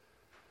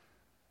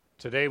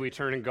Today we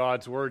turn in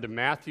God's Word to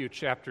Matthew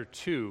chapter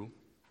 2,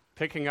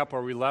 picking up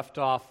where we left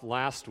off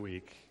last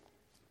week.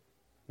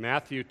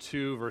 Matthew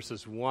 2,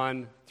 verses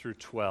 1 through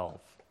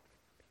 12.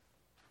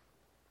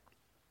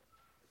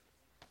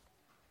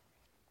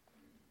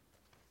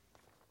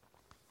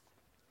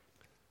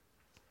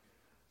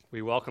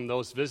 We welcome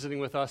those visiting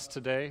with us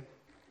today,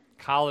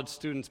 college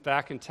students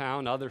back in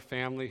town, other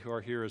family who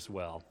are here as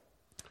well.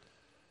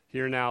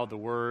 Hear now the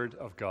Word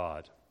of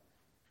God.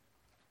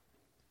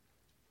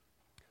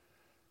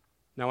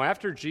 Now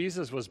after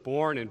Jesus was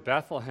born in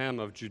Bethlehem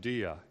of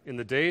Judea, in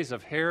the days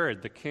of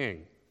Herod the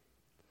king,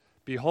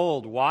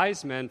 behold,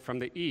 wise men from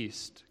the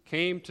east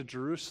came to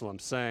Jerusalem,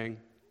 saying,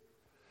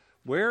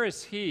 "Where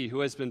is he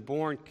who has been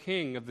born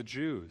King of the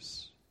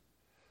Jews?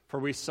 For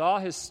we saw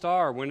his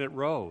star when it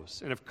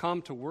rose, and have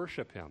come to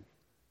worship him."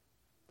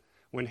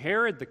 When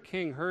Herod the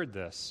king heard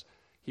this,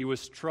 he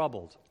was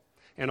troubled,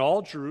 and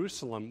all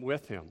Jerusalem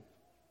with him.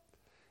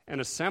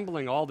 And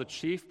assembling all the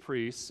chief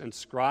priests and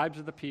scribes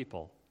of the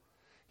people,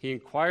 he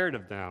inquired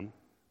of them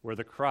where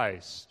the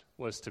Christ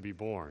was to be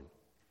born.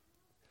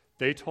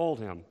 They told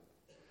him,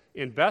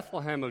 "In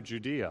Bethlehem of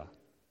Judea,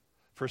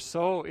 for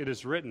so it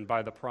is written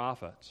by the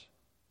prophet,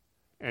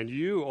 'And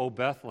you, O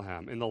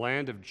Bethlehem, in the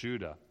land of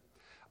Judah,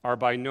 are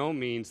by no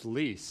means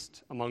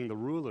least among the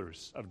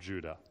rulers of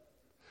Judah.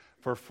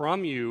 For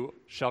from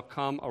you shall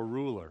come a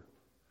ruler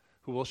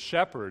who will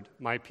shepherd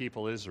my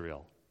people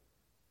Israel.'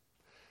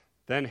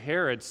 Then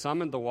Herod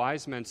summoned the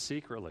wise men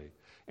secretly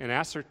and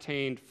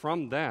ascertained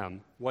from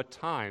them what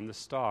time the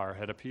star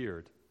had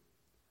appeared.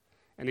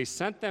 And he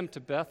sent them to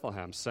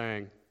Bethlehem,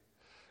 saying,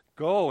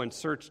 'Go and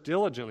search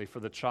diligently for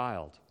the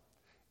child,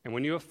 and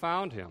when you have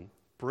found him,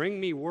 bring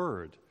me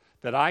word,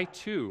 that I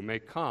too may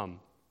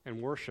come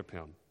and worship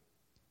him.'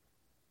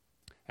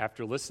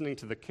 After listening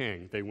to the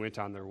king, they went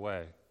on their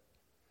way.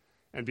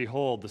 And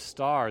behold, the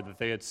star that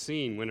they had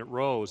seen when it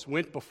rose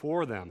went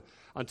before them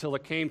until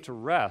it came to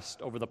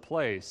rest over the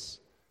place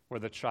where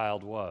the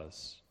child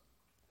was.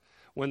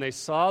 When they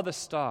saw the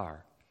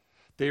star,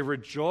 they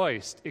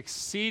rejoiced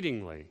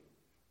exceedingly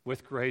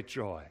with great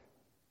joy.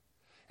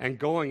 And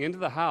going into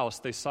the house,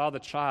 they saw the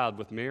child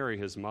with Mary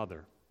his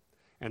mother,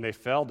 and they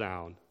fell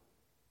down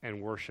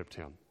and worshipped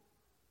him.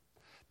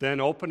 Then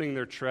opening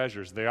their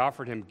treasures, they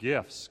offered him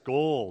gifts,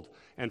 gold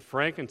and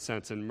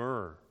frankincense and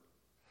myrrh.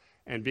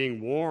 And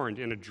being warned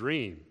in a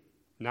dream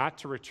not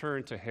to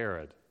return to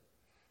Herod,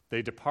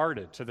 they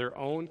departed to their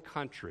own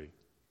country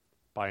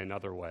by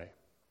another way."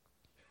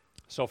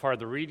 So far,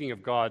 the reading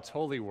of God's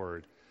holy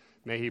word.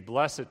 May he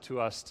bless it to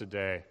us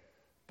today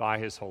by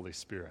his Holy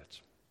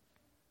Spirit.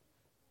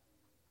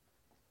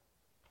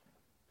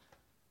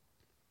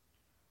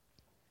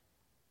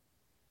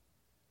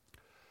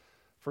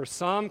 For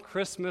some,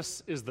 Christmas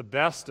is the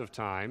best of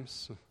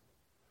times.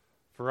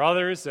 For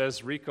others,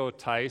 as Rico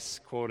Tice,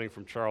 quoting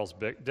from Charles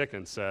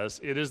Dickens, says,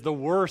 it is the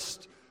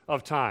worst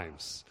of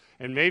times.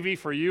 And maybe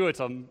for you, it's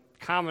a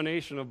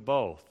combination of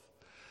both.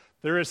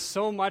 There is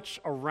so much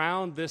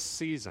around this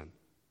season.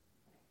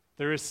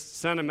 There is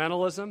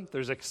sentimentalism,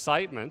 there's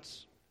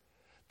excitement,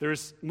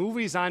 there's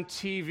movies on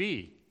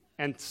TV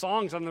and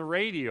songs on the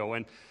radio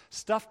and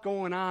stuff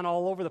going on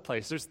all over the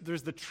place.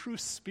 There's the true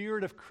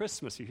spirit of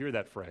Christmas. You hear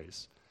that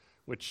phrase,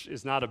 which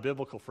is not a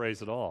biblical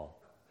phrase at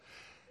all.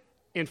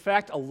 In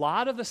fact, a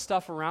lot of the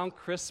stuff around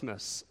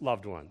Christmas,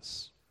 loved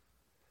ones,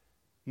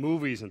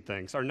 movies and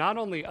things, are not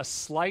only a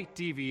slight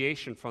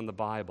deviation from the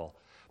Bible,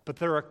 but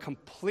they're a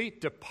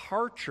complete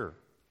departure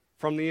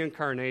from the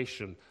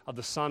incarnation of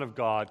the Son of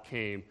God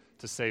came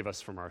to save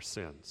us from our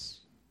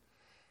sins.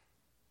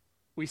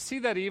 We see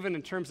that even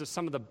in terms of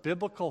some of the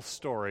biblical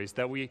stories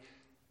that we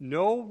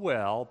know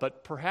well,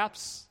 but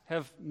perhaps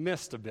have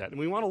missed a bit. And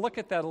we want to look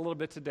at that a little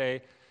bit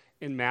today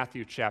in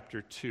Matthew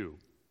chapter 2,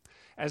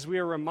 as we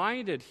are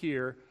reminded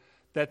here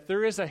that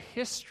there is a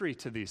history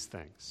to these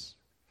things,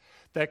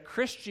 that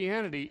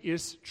Christianity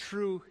is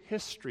true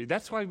history.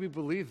 That's why we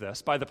believe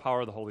this by the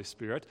power of the Holy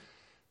Spirit.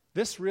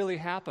 This really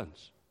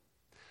happened.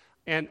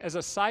 And as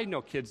a side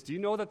note, kids, do you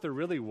know that there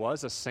really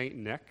was a Saint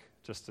Nick,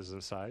 just as an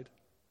aside?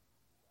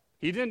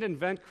 He didn't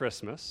invent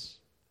Christmas,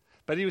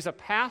 but he was a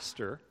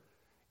pastor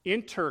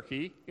in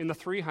Turkey in the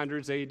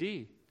 300s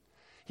AD.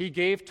 He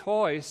gave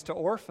toys to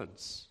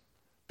orphans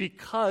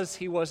because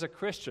he was a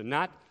Christian,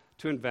 not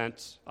to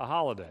invent a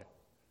holiday.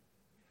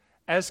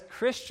 As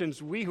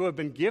Christians, we who have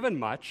been given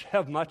much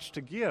have much to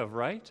give,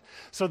 right?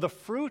 So the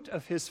fruit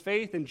of his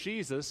faith in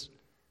Jesus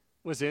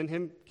was in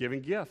him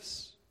giving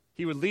gifts.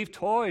 He would leave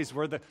toys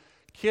where the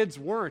kids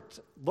weren't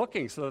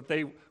looking so that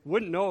they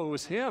wouldn't know it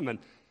was him, and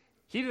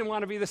he didn't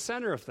want to be the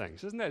center of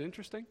things. Isn't that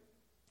interesting?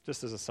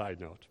 Just as a side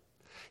note.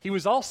 He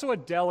was also a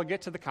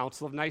delegate to the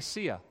Council of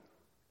Nicaea.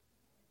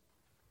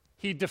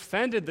 He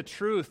defended the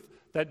truth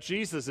that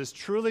Jesus is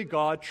truly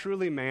God,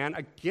 truly man,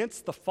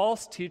 against the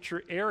false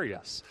teacher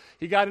Arius.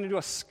 He got into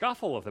a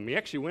scuffle with him. He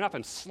actually went up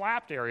and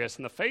slapped Arius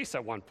in the face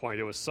at one point.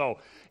 It was so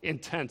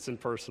intense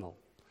and personal.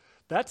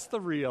 That's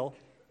the real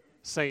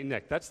St.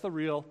 Nick. That's the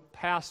real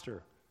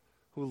pastor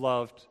who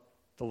loved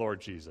the Lord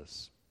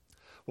Jesus.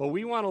 Well,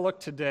 we want to look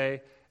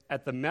today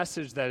at the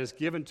message that is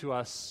given to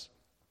us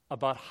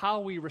about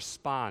how we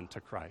respond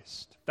to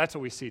Christ. That's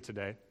what we see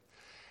today.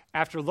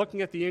 After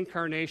looking at the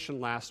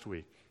incarnation last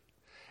week,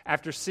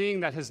 after seeing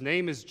that his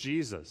name is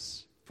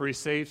Jesus, for he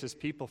saves his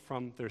people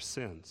from their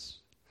sins,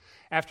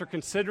 after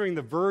considering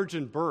the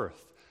virgin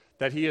birth,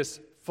 that he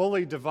is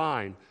fully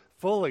divine,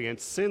 fully and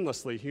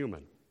sinlessly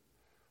human,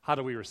 how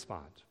do we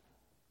respond?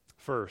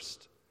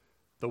 First,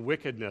 the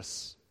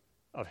wickedness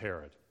of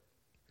Herod.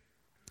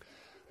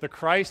 The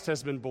Christ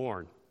has been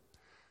born.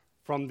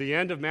 From the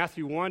end of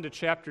Matthew 1 to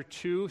chapter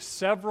 2,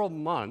 several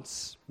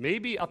months,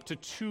 maybe up to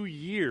 2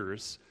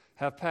 years,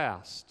 have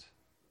passed.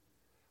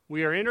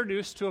 We are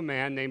introduced to a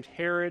man named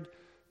Herod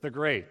the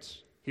Great.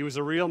 He was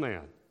a real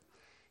man.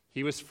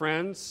 He was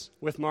friends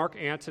with Mark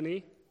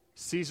Antony,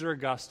 Caesar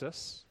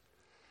Augustus.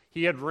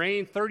 He had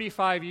reigned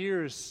 35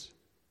 years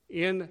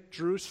in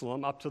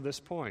Jerusalem up to this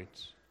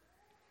point.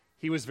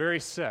 He was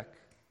very sick.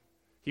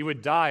 He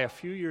would die a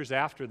few years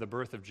after the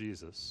birth of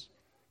Jesus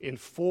in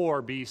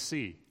 4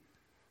 BC.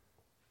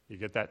 You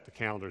get that, the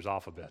calendar's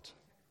off a bit.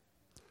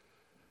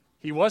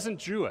 He wasn't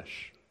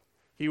Jewish.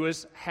 He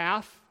was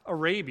half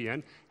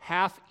Arabian,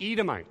 half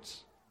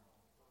Edomite.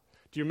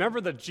 Do you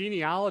remember the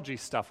genealogy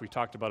stuff we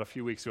talked about a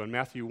few weeks ago in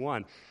Matthew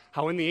 1?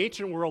 How in the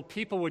ancient world,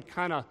 people would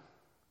kind of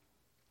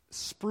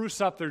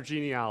spruce up their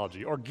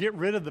genealogy or get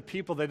rid of the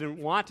people they didn't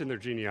want in their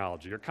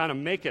genealogy or kind of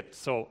make it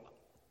so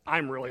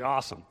I'm really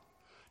awesome.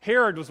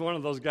 Herod was one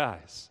of those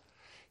guys.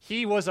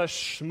 He was a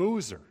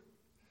schmoozer,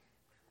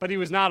 but he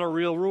was not a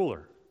real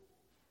ruler.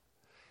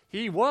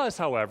 He was,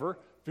 however,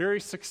 very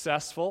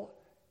successful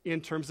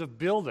in terms of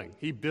building.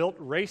 He built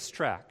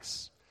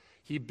racetracks.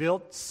 He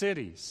built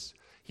cities.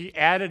 He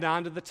added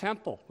on to the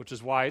temple, which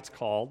is why it's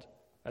called,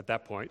 at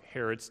that point,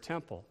 Herod's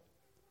Temple.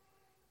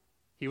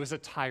 He was a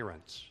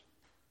tyrant,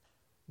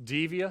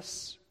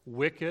 devious,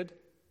 wicked,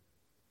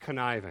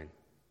 conniving.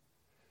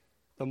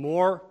 The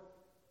more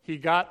he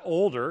got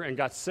older and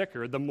got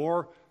sicker, the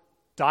more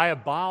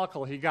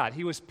diabolical he got.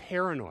 He was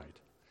paranoid,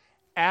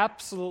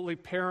 absolutely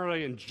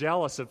paranoid and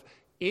jealous of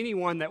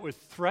anyone that would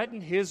threaten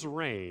his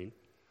reign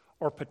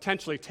or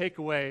potentially take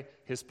away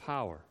his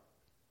power.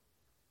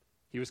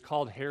 He was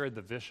called Herod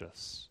the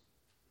Vicious.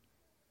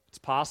 It's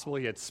possible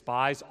he had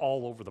spies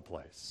all over the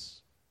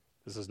place.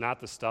 This is not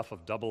the stuff of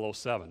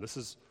 007. This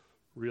is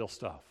real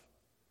stuff.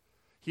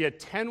 He had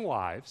 10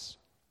 wives,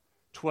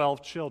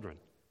 12 children.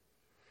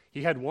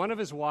 He had one of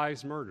his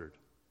wives murdered.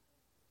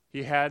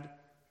 He had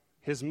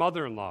his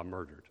mother-in-law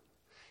murdered.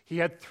 He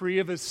had 3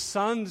 of his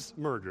sons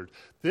murdered.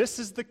 This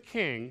is the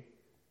king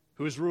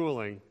who is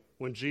ruling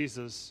when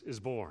Jesus is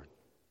born.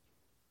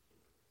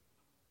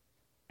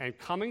 And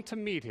coming to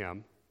meet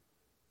him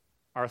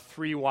are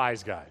 3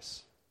 wise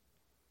guys.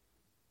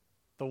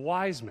 The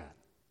wise men.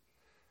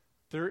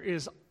 There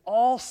is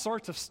all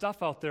sorts of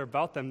stuff out there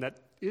about them that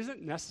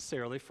isn't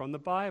necessarily from the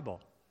Bible.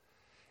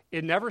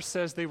 It never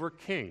says they were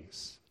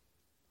kings.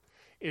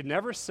 It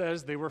never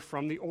says they were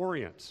from the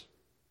Orient.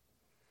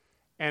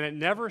 And it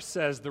never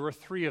says there were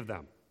 3 of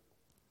them.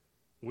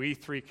 We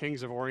 3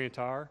 kings of Orient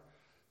are.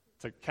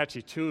 It's a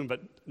catchy tune, but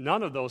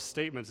none of those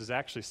statements is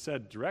actually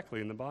said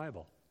directly in the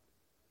Bible.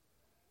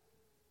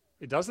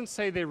 It doesn't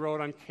say they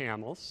rode on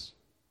camels,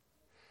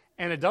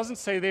 and it doesn't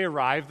say they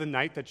arrived the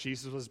night that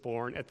Jesus was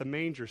born at the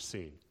manger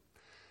scene.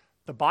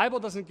 The Bible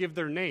doesn't give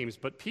their names,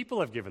 but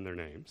people have given their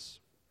names,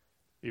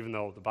 even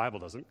though the Bible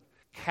doesn't.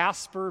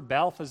 Casper,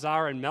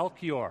 Balthazar, and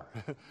Melchior.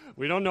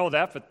 We don't know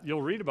that, but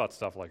you'll read about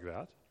stuff like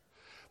that.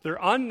 They're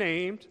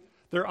unnamed,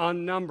 they're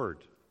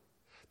unnumbered.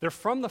 They're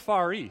from the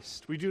Far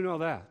East, we do know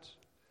that.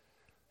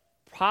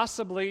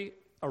 Possibly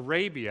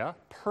Arabia,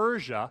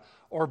 Persia,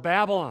 or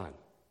Babylon.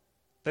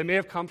 They may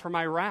have come from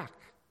Iraq.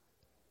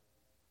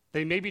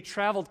 They maybe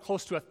traveled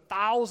close to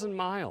 1,000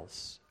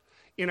 miles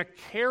in a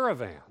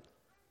caravan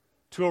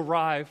to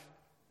arrive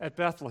at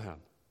Bethlehem.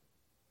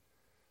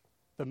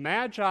 The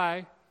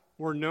Magi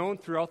were known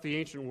throughout the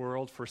ancient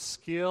world for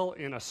skill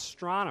in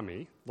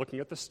astronomy, looking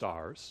at the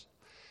stars,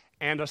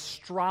 and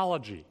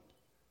astrology.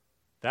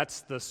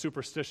 That's the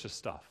superstitious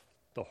stuff,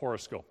 the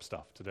horoscope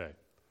stuff today.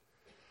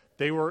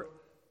 They were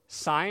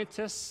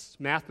scientists,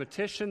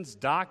 mathematicians,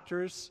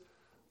 doctors,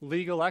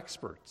 legal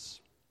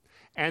experts.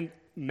 And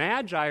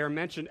Magi are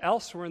mentioned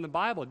elsewhere in the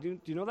Bible. Do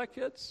you know that,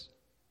 kids?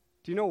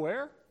 Do you know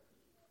where?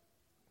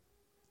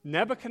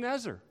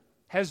 Nebuchadnezzar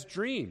has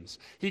dreams.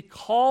 He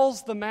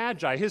calls the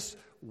Magi, his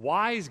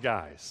wise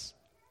guys,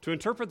 to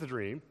interpret the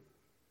dream.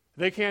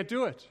 They can't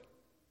do it.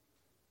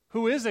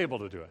 Who is able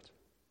to do it?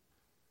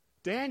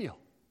 Daniel.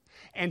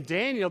 And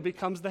Daniel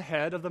becomes the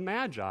head of the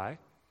Magi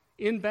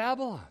in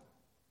Babylon.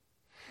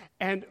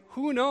 And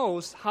who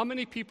knows how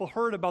many people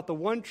heard about the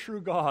one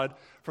true God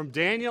from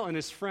Daniel and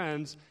his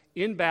friends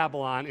in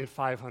Babylon in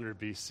 500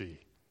 BC.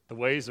 The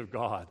ways of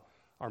God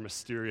are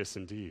mysterious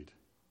indeed.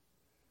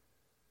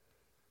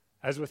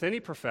 As with any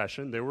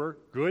profession, there were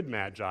good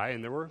magi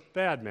and there were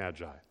bad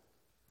magi.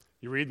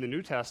 You read in the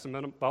New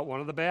Testament about one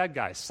of the bad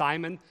guys,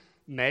 Simon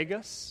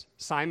Magus,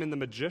 Simon the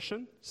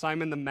magician,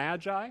 Simon the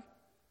Magi.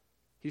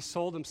 He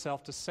sold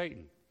himself to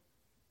Satan,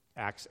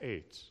 Acts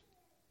 8.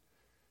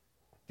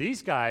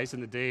 These guys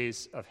in the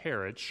days of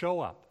Herod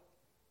show up.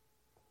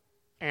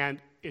 And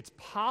it's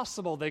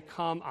possible they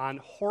come on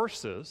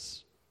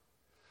horses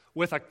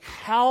with a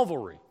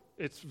cavalry.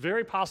 It's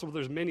very possible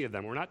there's many of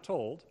them. We're not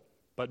told,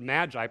 but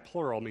magi,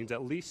 plural, means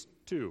at least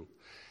two.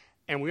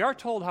 And we are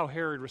told how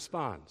Herod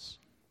responds.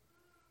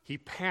 He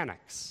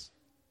panics.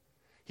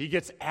 He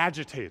gets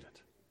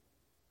agitated,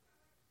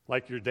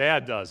 like your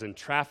dad does in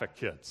Traffic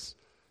Kids.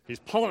 He's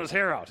pulling his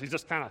hair out. He's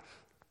just kind of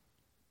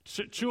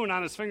chewing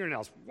on his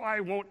fingernails. Why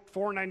won't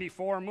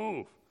 494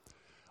 move?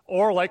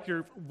 Or like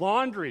your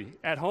laundry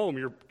at home,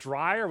 your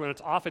dryer, when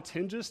it's off its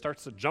hinges,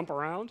 starts to jump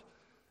around.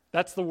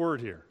 That's the word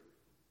here.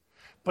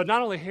 But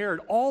not only Herod,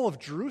 all of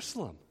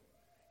Jerusalem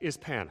is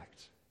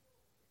panicked.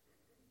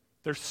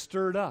 They're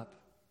stirred up.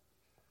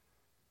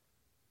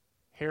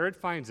 Herod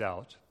finds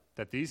out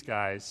that these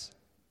guys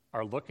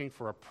are looking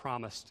for a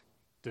promised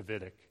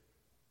Davidic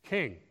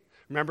king.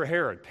 Remember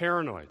Herod,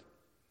 paranoid.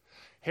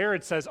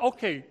 Herod says,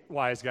 okay,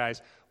 wise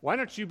guys, why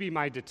don't you be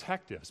my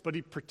detectives? But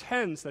he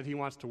pretends that he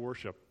wants to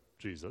worship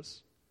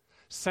Jesus,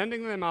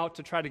 sending them out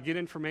to try to get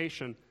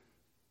information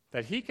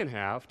that he can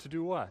have to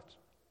do what?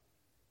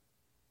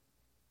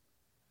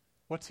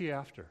 What's he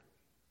after?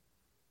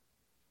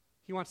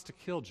 He wants to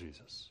kill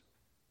Jesus.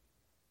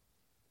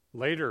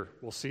 Later,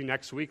 we'll see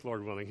next week,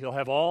 Lord willing, he'll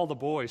have all the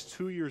boys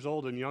 2 years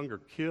old and younger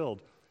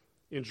killed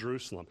in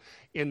Jerusalem.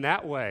 In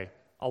that way,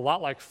 a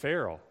lot like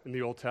Pharaoh in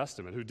the Old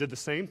Testament, who did the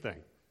same thing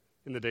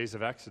in the days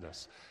of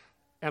Exodus,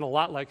 and a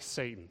lot like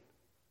Satan.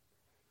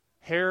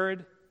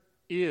 Herod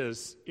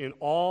is, in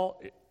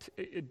all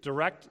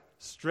direct,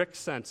 strict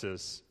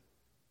senses,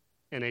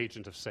 an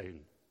agent of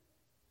Satan.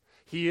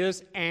 He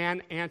is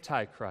an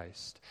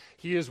antichrist.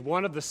 He is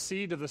one of the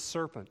seed of the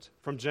serpent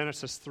from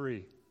Genesis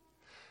 3,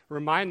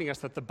 reminding us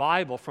that the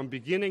Bible, from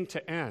beginning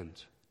to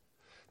end,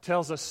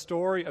 tells a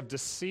story of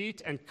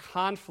deceit and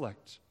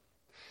conflict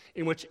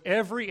in which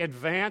every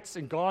advance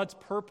in God's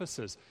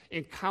purposes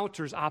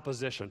encounters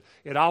opposition.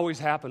 It always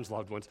happens,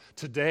 loved ones,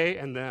 today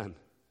and then.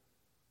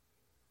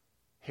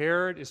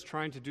 Herod is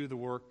trying to do the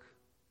work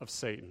of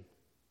Satan.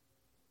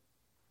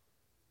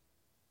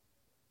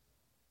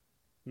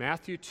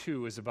 Matthew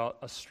 2 is about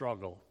a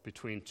struggle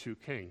between two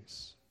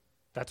kings.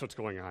 That's what's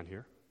going on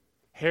here.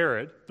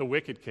 Herod, the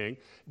wicked king,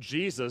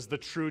 Jesus, the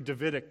true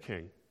Davidic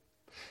king.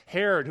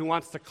 Herod, who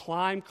wants to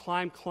climb.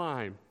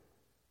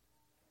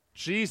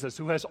 Jesus,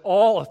 who has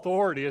all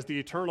authority as the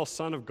eternal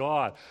Son of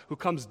God, who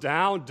comes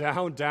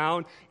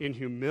down in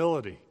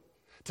humility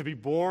to be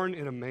born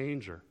in a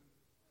manger,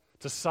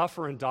 to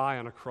suffer and die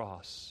on a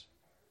cross.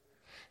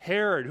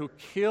 Herod, who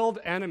killed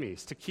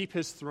enemies to keep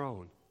his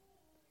throne.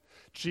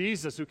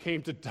 Jesus, who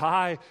came to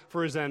die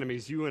for his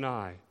enemies, you and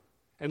I,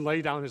 and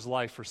lay down his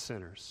life for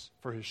sinners,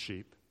 for his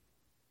sheep.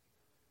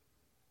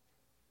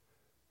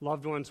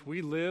 Loved ones,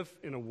 we live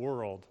in a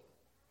world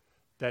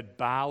that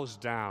bows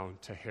down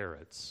to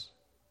Herods.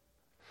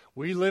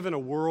 We live in a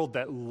world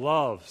that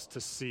loves to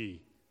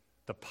see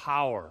the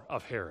power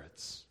of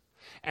Herods.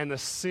 And the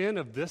sin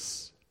of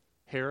this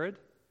Herod,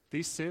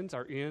 these sins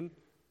are in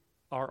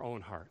our own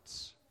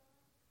hearts.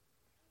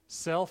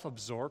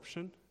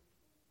 Self-absorption,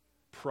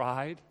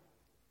 pride,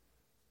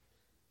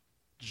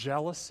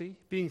 jealousy,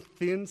 being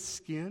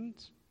thin-skinned,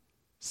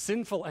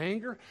 sinful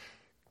anger.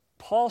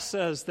 Paul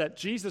says that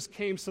Jesus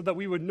came so that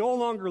we would no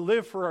longer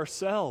live for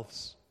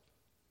ourselves.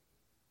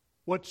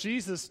 What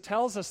Jesus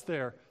tells us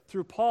there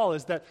through Paul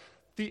is that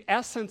the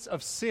essence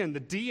of sin, the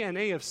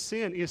DNA of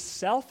sin, is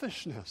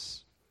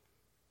selfishness.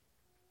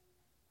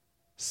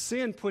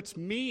 Sin puts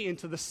me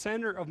into the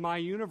center of my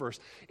universe.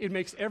 It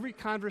makes every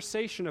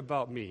conversation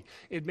about me.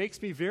 It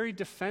makes me very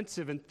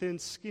defensive and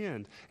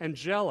thin-skinned and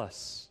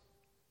jealous.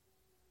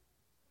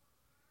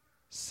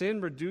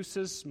 Sin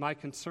reduces my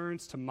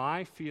concerns to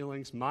my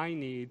feelings, my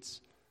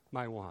needs,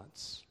 my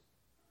wants.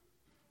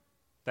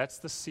 That's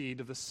the seed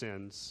of the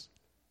sins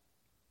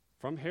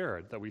from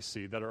Herod that we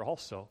see that are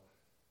also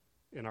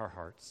in our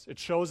hearts. It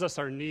shows us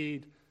our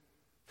need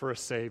for a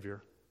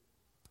Savior.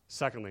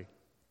 Secondly,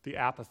 the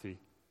apathy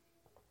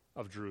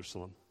of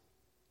Jerusalem.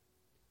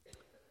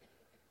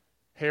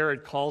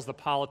 Herod calls the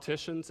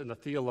politicians and the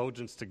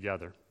theologians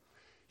together.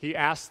 He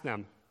asks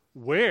them,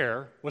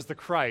 where was the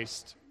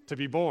Christ to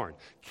be born?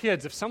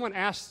 Kids, if someone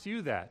asks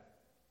you that,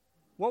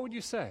 what would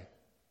you say?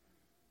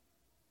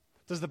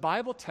 Does the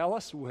Bible tell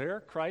us where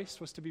Christ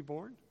was to be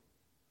born?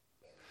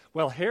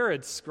 Well,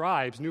 Herod's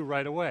scribes knew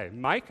right away.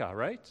 Micah,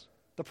 right?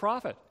 The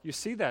prophet. You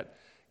see that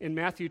in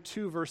Matthew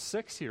 2, verse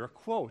 6 here, a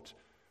quote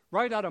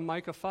right out of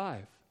Micah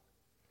 5.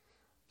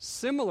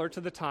 Similar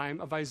to the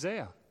time of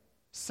Isaiah,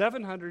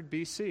 700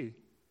 BC.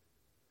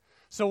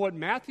 So what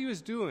Matthew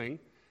is doing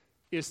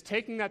is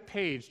taking that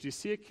page. Do you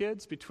see it,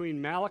 kids,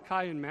 between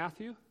Malachi and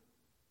Matthew?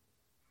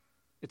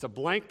 It's a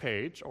blank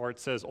page, or it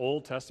says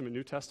Old Testament,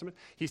 New Testament.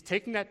 He's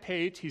taking that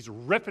page, he's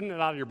ripping it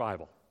out of your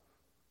Bible.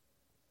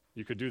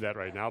 You could do that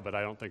right now, but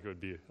I don't think it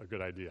would be a good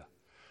idea.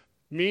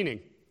 Meaning,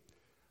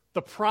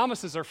 the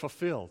promises are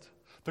fulfilled.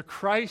 The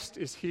Christ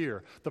is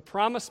here. The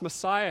promised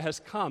Messiah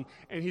has come,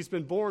 and he's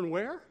been born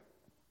where?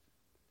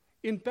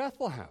 In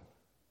Bethlehem.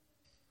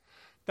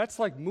 That's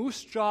like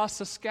Moose Jaw,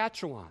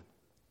 Saskatchewan.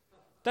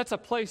 That's a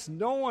place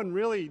no one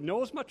really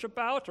knows much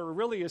about or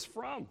really is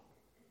from.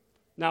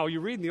 Now, you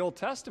read in the Old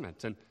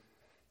Testament, and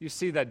you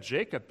see that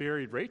Jacob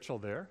married Rachel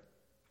there.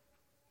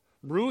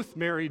 Ruth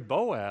married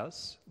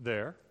Boaz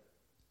there.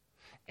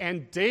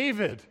 And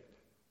David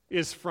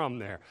is from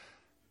there.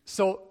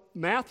 So,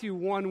 Matthew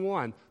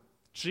 1:1,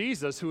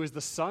 Jesus, who is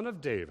the son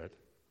of David,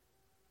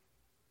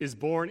 is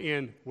born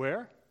in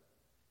where?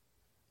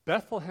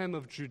 Bethlehem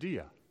of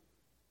Judea.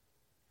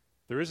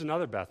 There is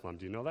another Bethlehem.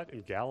 Do you know that?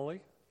 In Galilee,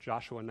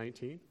 Joshua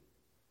 19.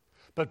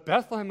 But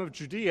Bethlehem of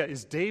Judea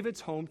is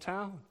David's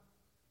hometown.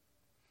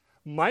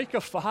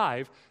 Micah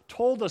 5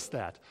 told us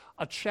that,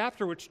 a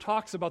chapter which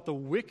talks about the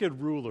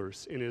wicked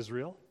rulers in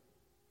Israel,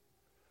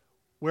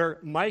 where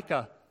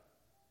Micah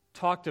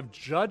talked of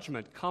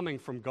judgment coming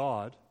from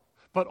God,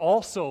 but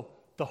also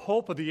the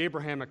hope of the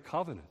Abrahamic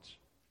covenant,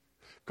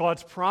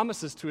 God's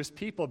promises to his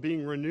people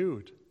being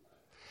renewed,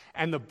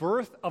 and the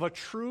birth of a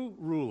true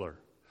ruler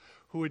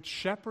who would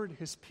shepherd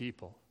his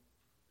people,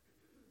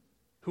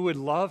 who would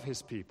love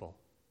his people,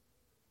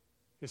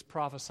 is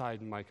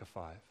prophesied in Micah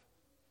 5.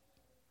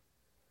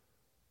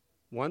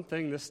 One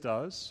thing this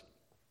does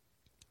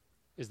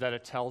is that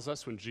it tells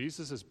us when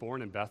Jesus is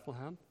born in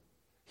Bethlehem,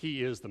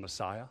 he is the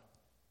Messiah.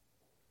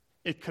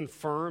 It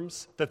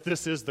confirms that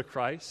this is the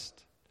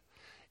Christ.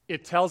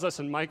 It tells us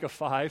in Micah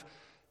 5,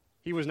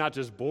 he was not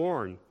just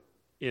born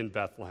in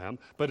Bethlehem,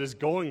 but his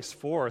goings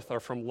forth are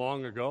from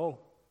long ago,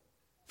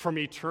 from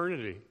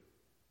eternity.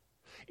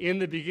 In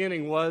the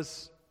beginning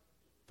was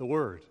the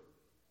Word.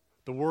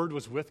 The Word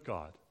was with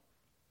God.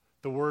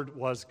 The Word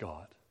was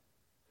God.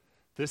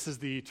 This is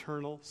the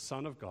eternal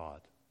Son of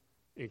God,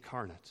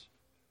 incarnate.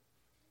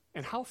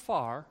 And how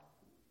far,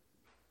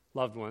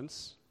 loved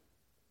ones,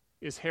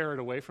 is Herod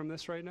away from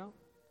this right now?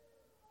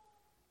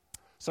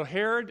 So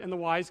Herod and the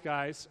wise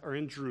guys are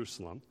in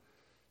Jerusalem.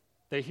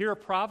 They hear a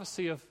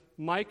prophecy of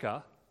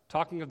Micah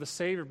talking of the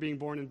Savior being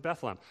born in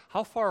Bethlehem.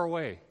 How far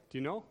away, do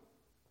you know,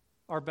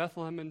 are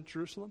Bethlehem and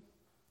Jerusalem?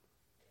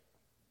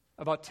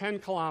 About 10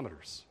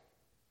 kilometers,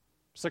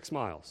 6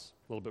 miles,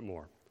 a little bit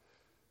more.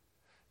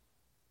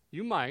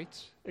 You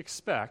might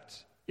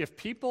expect, if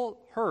people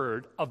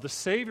heard of the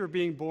Savior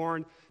being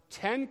born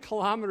 10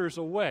 kilometers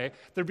away,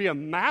 there'd be a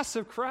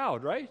massive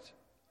crowd, right?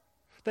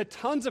 That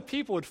tons of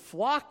people would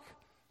flock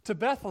to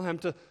Bethlehem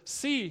to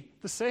see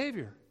the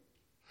Savior.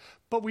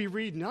 But we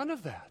read none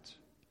of that.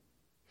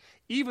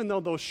 Even though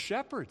those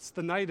shepherds,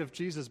 the night of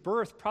Jesus'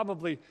 birth,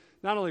 probably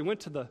not only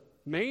went to the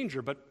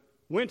manger, but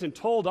went and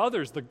told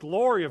others the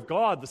glory of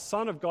God, the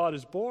Son of God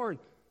is born.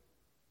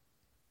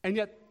 And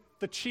yet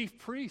the chief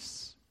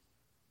priests,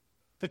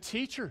 the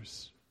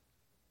teachers,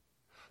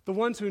 the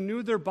ones who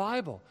knew their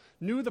Bible,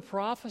 knew the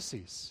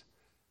prophecies,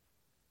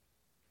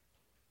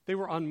 they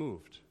were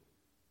unmoved.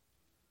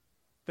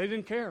 They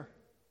didn't care.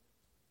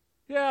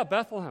 Yeah,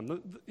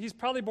 Bethlehem, he's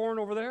probably born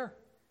over there.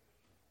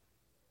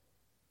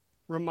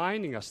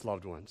 Reminding us,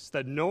 loved ones,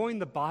 that knowing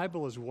the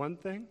Bible is one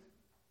thing,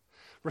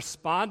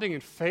 responding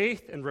in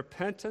faith and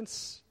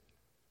repentance,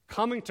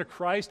 coming to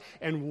Christ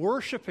and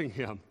worshiping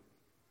him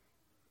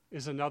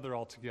is another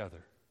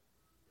altogether.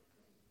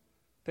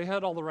 They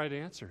had all the right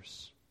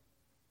answers,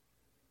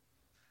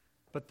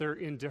 but they're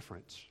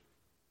indifferent.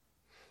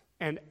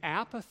 And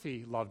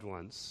apathy, loved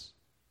ones,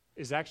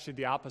 is actually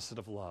the opposite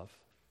of love.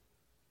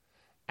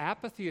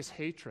 Apathy is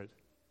hatred.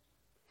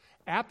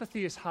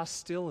 Apathy is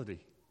hostility.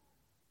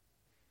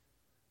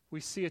 We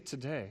see it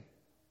today.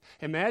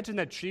 Imagine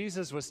that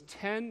Jesus was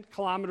 10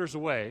 kilometers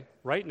away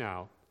right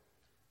now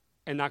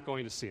and not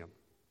going to see him.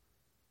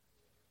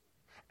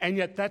 And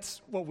yet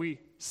that's what we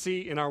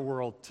see in our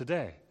world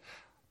today.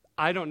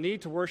 I don't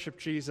need to worship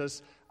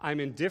Jesus. I'm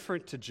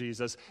indifferent to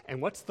Jesus.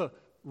 And what's the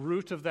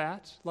root of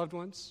that, loved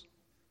ones?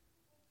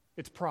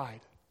 It's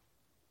pride.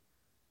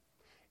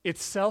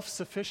 It's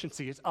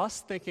self-sufficiency. It's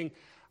us thinking,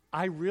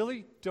 I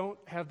really don't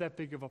have that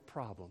big of a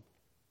problem.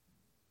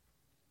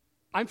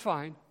 I'm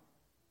fine.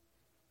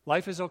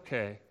 Life is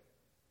okay.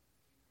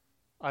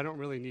 I don't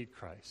really need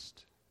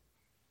Christ.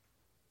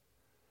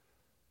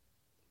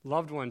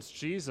 Loved ones,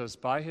 Jesus,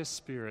 by his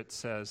Spirit,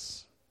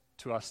 says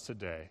to us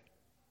today,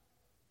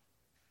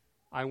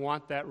 I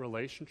want that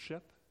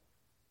relationship.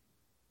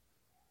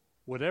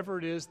 Whatever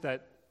it is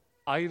that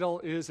idol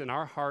is in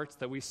our hearts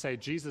that we say,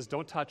 Jesus,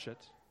 don't touch it.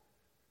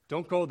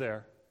 Don't go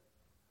there.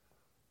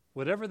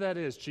 Whatever that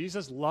is,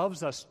 Jesus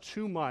loves us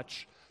too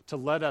much to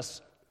let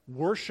us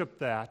worship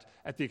that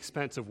at the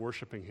expense of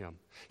worshiping him.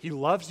 He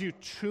loves you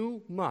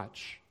too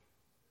much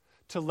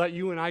to let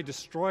you and I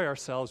destroy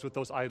ourselves with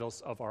those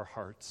idols of our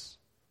hearts.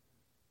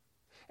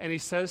 And he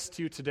says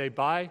to you today,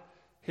 by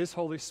his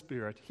Holy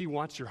Spirit, he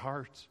wants your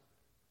heart.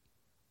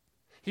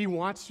 He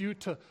wants you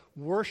to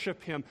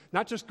worship him,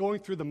 not just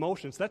going through the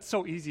motions. That's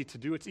so easy to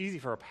do. It's easy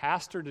for a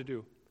pastor to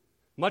do.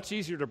 Much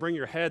easier to bring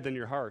your head than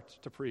your heart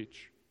to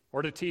preach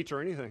or to teach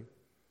or anything.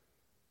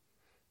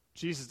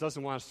 Jesus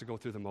doesn't want us to go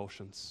through the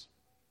motions.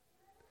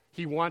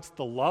 He wants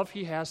the love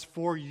he has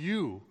for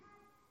you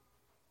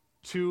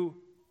to,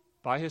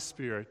 by his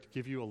Spirit,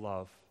 give you a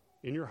love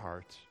in your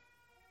heart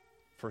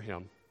for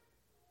him.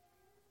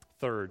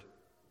 Third,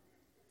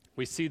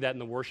 we see that in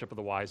the worship of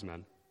the wise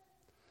men.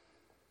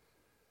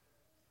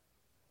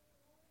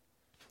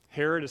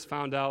 Herod has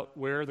found out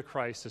where the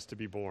Christ is to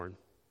be born,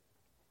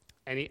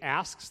 and he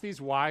asks these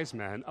wise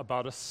men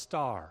about a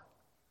star.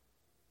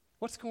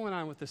 What's going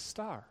on with this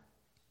star?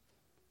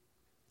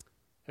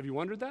 Have you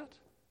wondered that?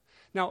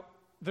 Now,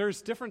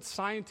 there's different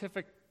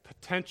scientific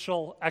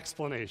potential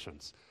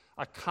explanations.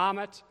 A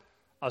comet,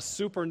 a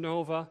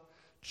supernova,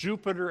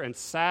 Jupiter and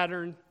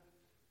Saturn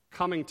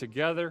coming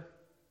together.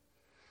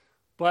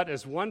 But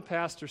as one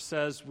pastor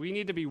says, we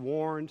need to be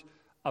warned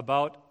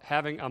about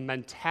having a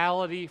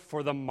mentality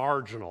for the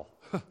marginal.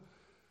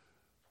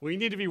 We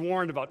need to be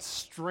warned about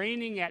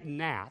straining at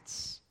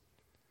gnats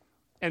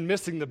and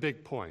missing the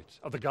big point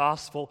of the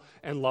gospel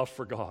and love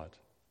for God.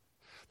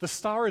 The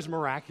star is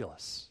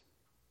miraculous.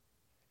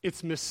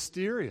 It's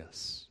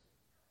mysterious.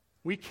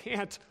 We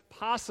can't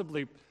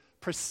possibly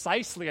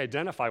precisely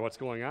identify what's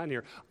going on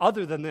here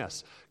other than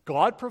this.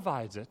 God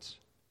provides it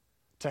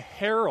to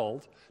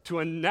herald, to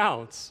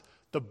announce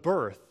the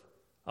birth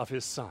of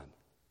his Son.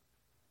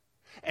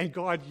 And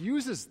God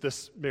uses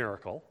this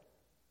miracle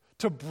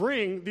to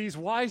bring these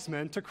wise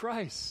men to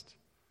Christ.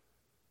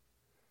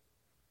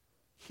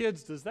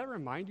 Kids, does that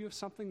remind you of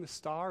something, the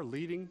star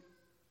leading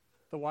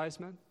the wise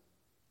men? Do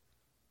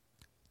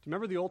you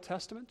remember the Old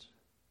Testament?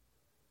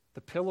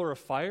 The pillar of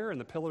fire and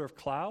the pillar of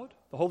cloud,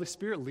 the Holy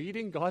Spirit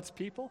leading God's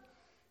people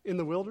in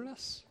the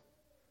wilderness.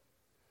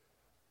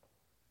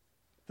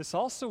 This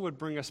also would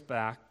bring us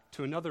back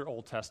to another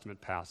Old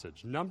Testament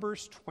passage,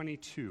 Numbers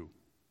 22.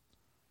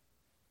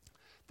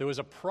 There was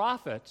a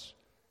prophet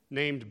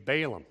named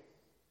Balaam,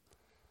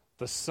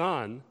 the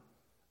son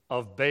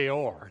of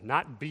Beor,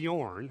 not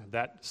Bjorn,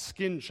 that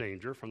skin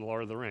changer from the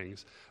Lord of the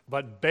Rings,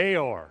 but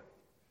Beor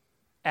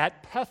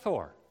at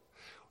Pethor.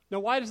 Now,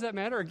 why does that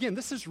matter? Again,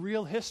 this is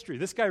real history.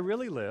 This guy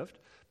really lived.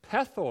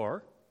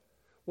 Pethor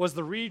was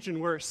the region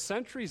where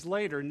centuries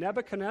later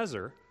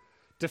Nebuchadnezzar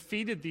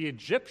defeated the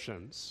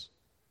Egyptians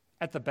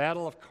at the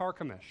Battle of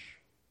Carchemish.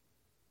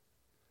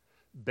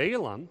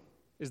 Balaam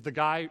is the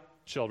guy,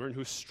 children,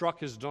 who struck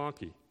his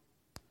donkey.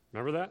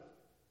 Remember that?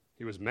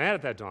 He was mad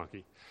at that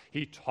donkey.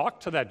 He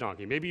talked to that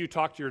donkey. Maybe you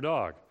talk to your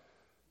dog.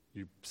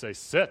 You say,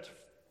 sit,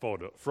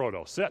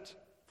 Frodo, sit.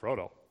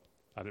 Frodo.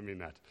 I didn't mean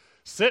that.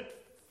 Sit,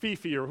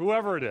 Fifi, or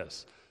whoever it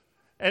is.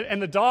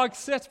 And the dog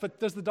sits, but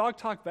does the dog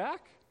talk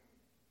back?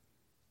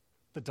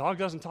 The dog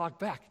doesn't talk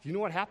back. Do you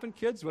know what happened,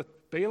 kids, with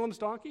Balaam's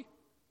donkey?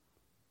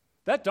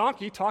 That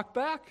donkey talked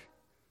back.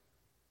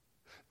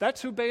 That's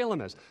who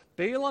Balaam is.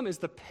 Balaam is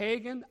the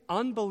pagan,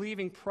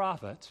 unbelieving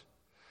prophet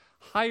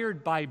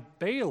hired by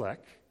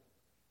Balak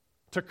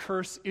to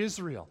curse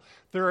Israel.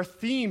 There are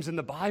themes in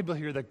the Bible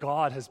here that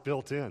God has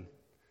built in.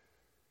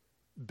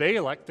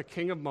 Balak, the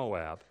king of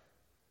Moab,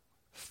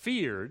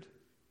 feared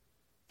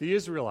the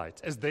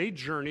Israelites as they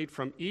journeyed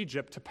from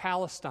Egypt to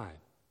Palestine.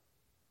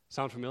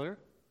 Sound familiar?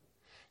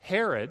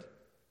 Herod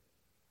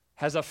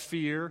has a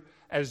fear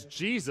as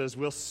Jesus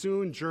will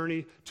soon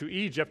journey to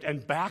Egypt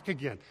and back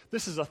again.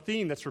 This is a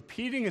theme that's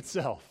repeating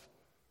itself.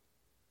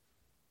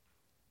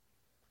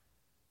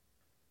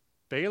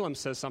 Balaam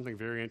says something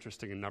very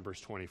interesting in Numbers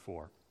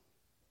 24.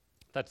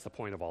 That's the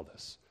point of all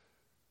this.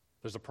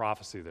 There's a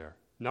prophecy there.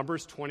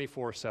 Numbers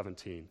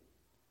 24:17.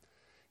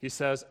 He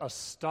says, a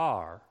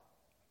star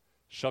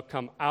shall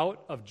come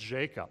out of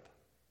Jacob,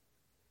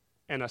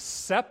 and a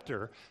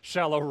scepter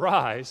shall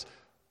arise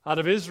out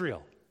of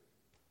Israel.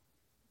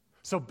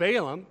 So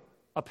Balaam,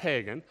 a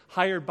pagan,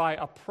 hired by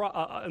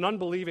an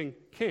unbelieving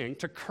king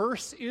to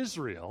curse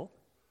Israel,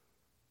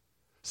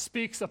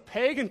 speaks a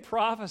pagan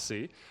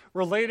prophecy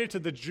related to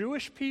the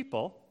Jewish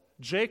people,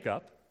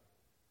 Jacob,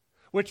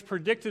 which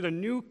predicted a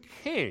new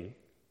king,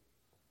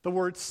 the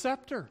word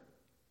scepter,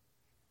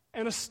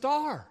 and a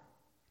star.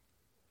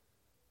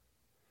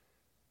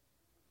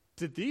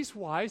 Did these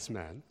wise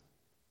men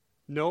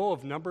know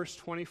of Numbers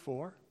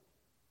 24?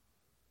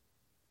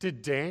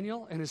 Did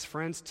Daniel and his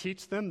friends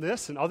teach them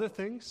this and other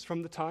things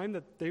from the time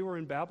that they were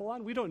in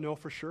Babylon? We don't know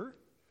for sure.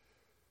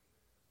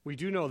 We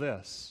do know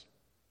this.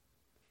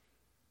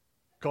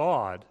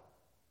 God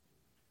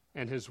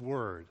and his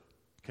word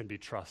can be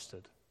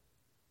trusted.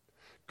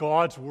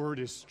 God's word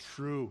is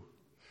true.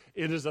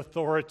 It is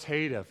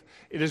authoritative.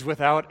 It is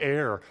without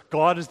error.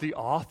 God is the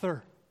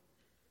author.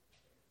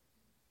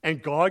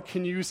 And God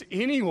can use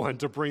anyone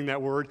to bring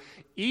that word,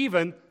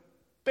 even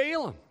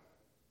Balaam.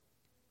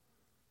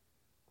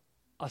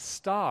 A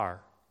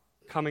star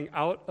coming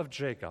out of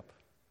Jacob,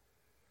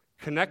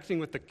 connecting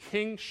with the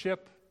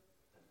kingship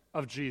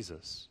of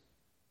Jesus.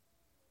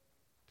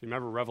 Do you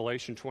remember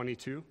Revelation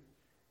 22,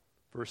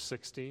 verse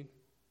 16?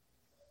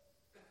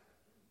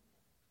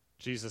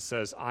 Jesus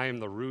says, I am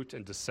the root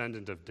and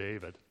descendant of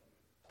David.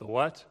 The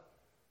what?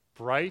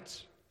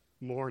 Bright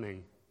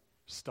morning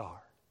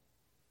star.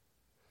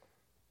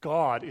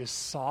 God is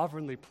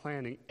sovereignly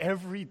planning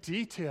every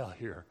detail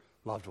here,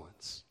 loved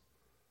ones.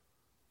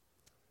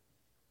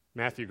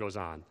 Matthew goes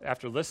on.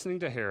 After listening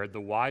to Herod,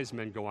 the wise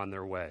men go on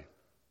their way.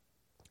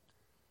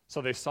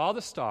 So they saw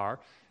the star.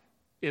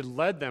 It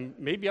led them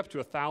maybe up to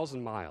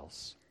 1,000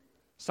 miles.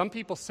 Some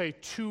people say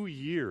 2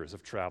 years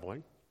of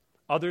traveling.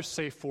 Others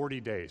say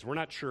 40 days. We're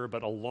not sure,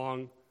 but a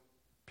long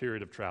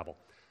period of travel.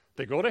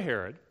 They go to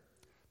Herod.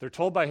 They're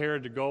told by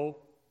Herod to go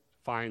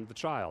find the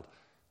child.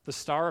 The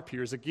star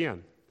appears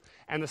again.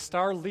 And the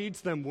star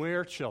leads them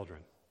where, children?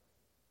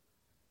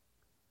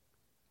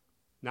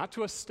 Not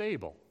to a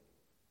stable.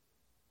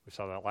 We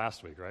saw that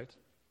last week, right?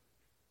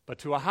 But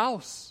to a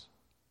house.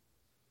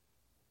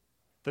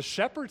 The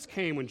shepherds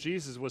came when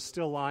Jesus was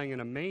still lying in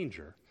a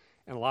manger.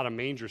 And a lot of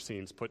manger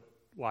scenes put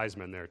wise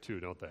men there too,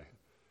 don't they?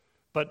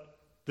 But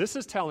this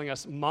is telling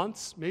us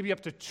months, maybe up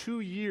to 2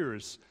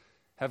 years,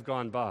 have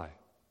gone by.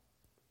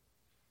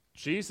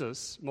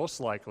 Jesus, most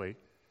likely,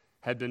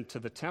 had been to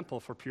the temple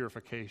for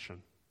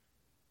purification.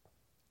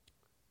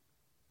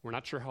 We're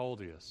not sure how old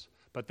he is.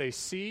 But they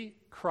see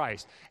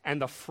Christ.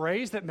 And the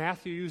phrase that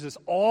Matthew uses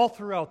all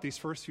throughout these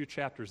first few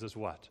chapters is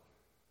what?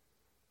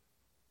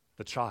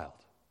 The child.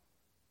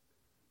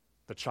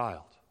 The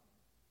child.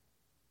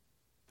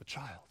 The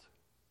child.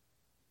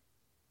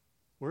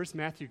 Where's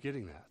Matthew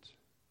getting that?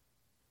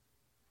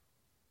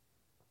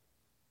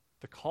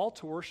 The call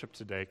to worship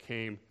today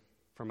came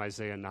from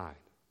Isaiah 9.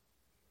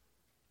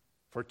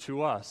 For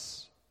to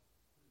us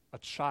a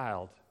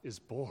child is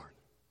born.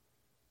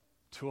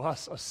 To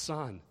us a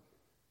son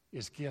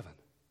is given.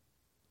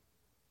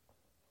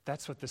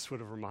 That's what this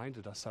would have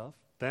reminded us of,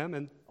 them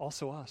and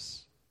also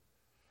us.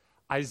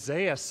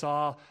 Isaiah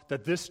saw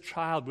that this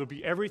child would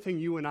be everything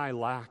you and I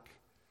lack.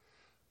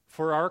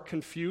 For our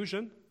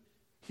confusion,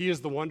 he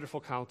is the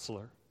wonderful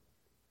counselor.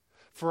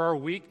 For our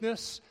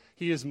weakness,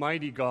 he is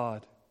mighty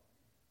God.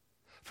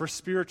 For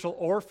spiritual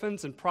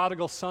orphans and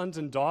prodigal sons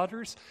and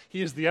daughters,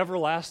 he is the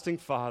everlasting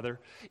Father.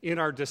 In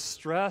our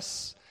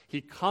distress,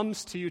 he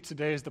comes to you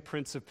today as the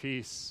Prince of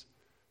Peace,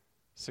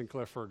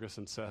 Sinclair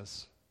Ferguson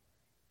says.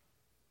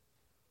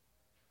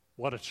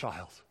 What a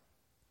child.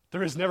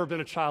 There has never been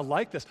a child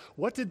like this.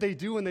 What did they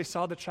do when they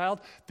saw the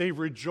child? They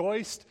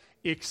rejoiced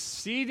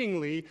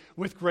exceedingly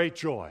with great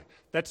joy.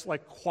 That's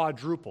like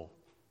quadruple.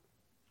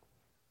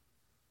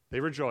 They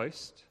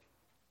rejoiced.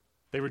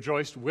 They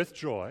rejoiced with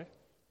joy.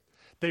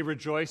 They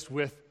rejoiced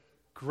with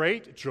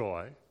great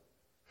joy.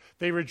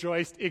 They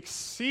rejoiced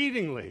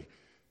exceedingly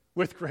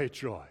with great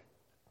joy.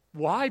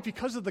 Why?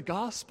 Because of the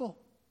gospel.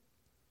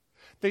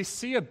 They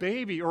see a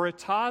baby or a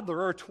toddler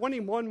or a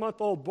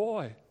 21-month-old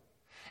boy,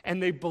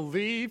 and they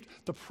believed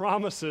the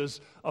promises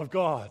of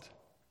God.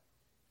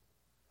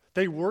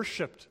 They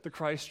worshiped the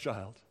Christ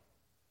child.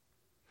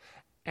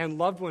 And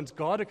loved ones,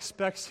 God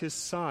expects his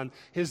Son,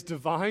 his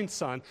divine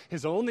Son,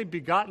 his only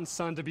begotten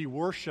Son to be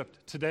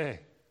worshiped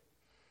today.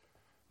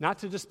 Not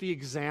to just be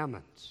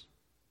examined,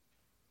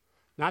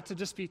 not to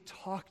just be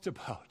talked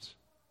about,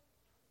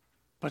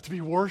 but to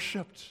be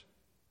worshiped.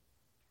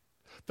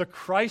 The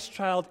Christ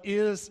child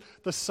is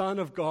the Son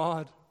of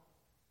God.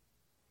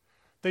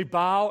 They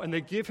bow and they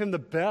give him the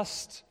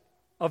best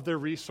of their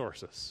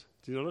resources.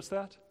 Do you notice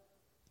that?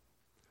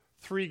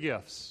 3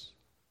 gifts.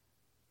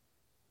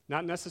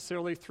 Not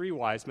necessarily 3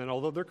 wise men,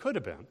 although there could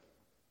have been.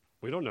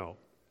 We don't know.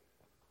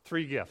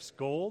 3 gifts: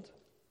 gold,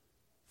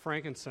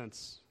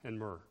 frankincense, and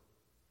myrrh.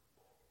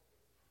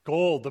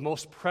 Gold, the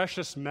most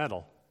precious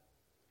metal.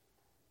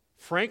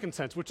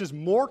 Frankincense, which is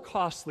more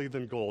costly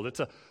than gold. It's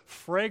a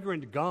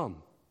fragrant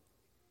gum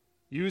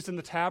used in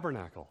the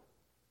tabernacle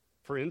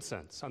for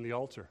incense on the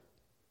altar.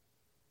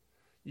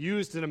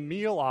 Used in a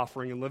meal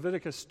offering in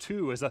Leviticus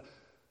 2 as a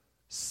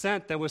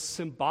scent that was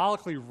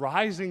symbolically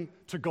rising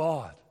to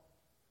God,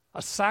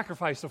 a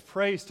sacrifice of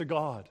praise to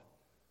God.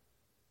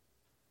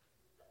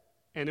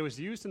 And it was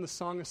used in the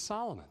Song of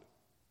Solomon.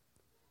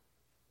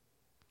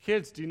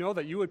 Kids, do you know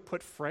that you would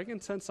put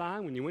frankincense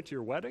on when you went to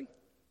your wedding?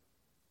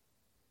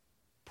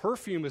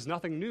 Perfume is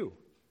nothing new.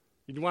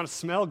 You'd want to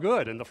smell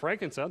good, and the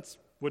frankincense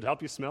would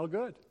help you smell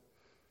good.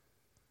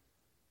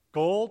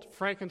 Gold,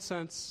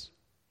 frankincense,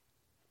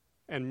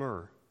 and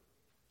myrrh.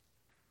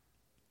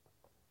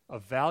 A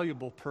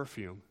valuable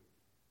perfume.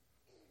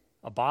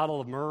 A bottle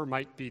of myrrh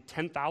might be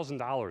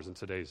 $10,000 in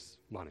today's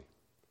money.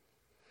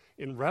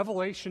 In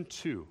Revelation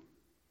 2,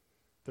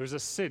 there's a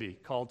city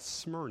called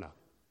Smyrna,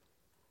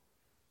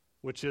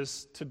 which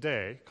is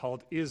today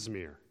called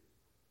Izmir.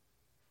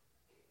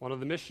 One of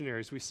the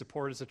missionaries we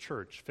support as a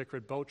church,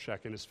 Fikret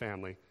Bocek and his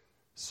family,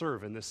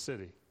 serve in this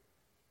city.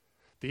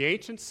 The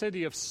ancient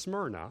city of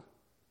Smyrna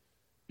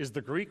is the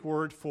Greek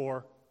word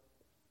for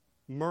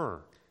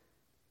myrrh,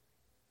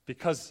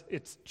 because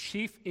its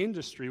chief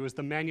industry was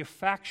the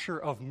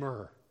manufacture of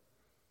myrrh.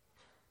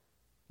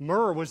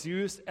 Myrrh was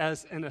used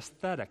as an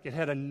aesthetic. It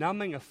had a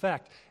numbing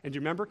effect. And do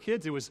you remember,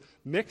 kids? It was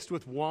mixed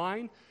with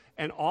wine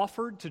and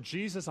offered to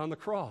Jesus on the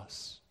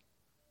cross.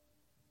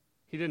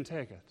 He didn't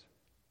take it.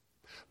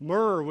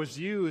 Myrrh was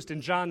used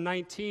in John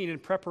 19 in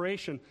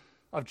preparation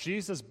of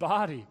Jesus'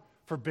 body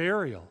for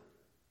burial.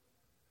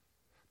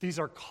 These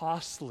are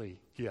costly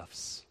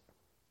gifts.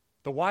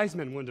 The wise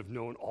men wouldn't have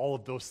known all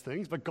of those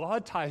things, but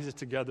God ties it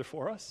together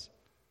for us.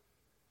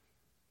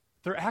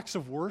 They're acts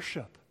of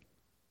worship.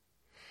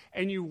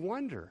 And you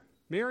wonder,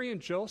 Mary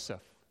and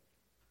Joseph,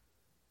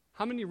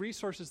 how many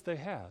resources they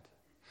had.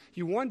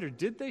 you wonder,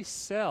 did they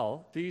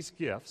sell these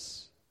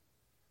gifts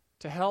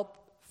to help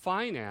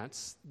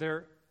finance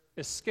their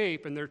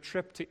escape and their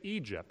trip to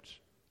Egypt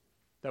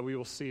that we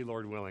will see,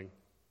 Lord willing,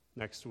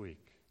 next week?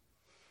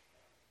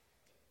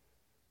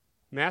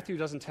 Matthew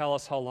doesn't tell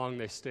us how long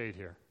they stayed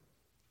here.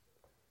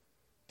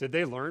 Did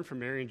they learn from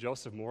Mary and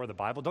Joseph more of the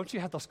Bible? Don't you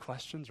have those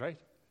questions, right?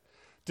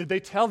 Did they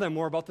tell them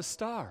more about the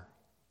star?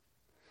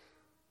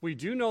 We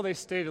do know they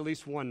stayed at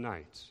least one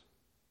night,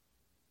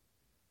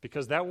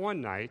 because that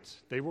one night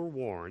they were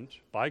warned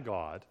by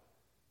God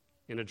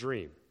in a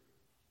dream.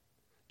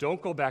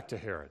 Don't go back to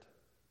Herod.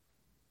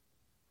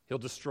 He'll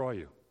destroy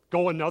you.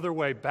 Go another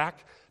way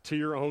back to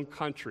your own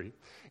country.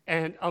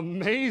 And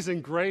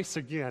amazing grace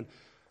again,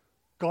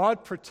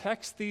 God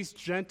protects these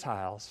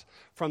Gentiles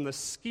from the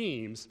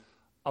schemes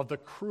of the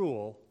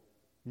cruel,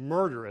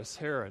 murderous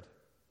Herod.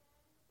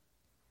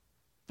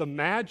 The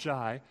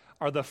Magi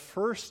are the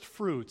first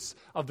fruits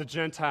of the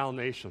Gentile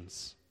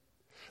nations.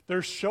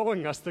 They're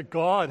showing us that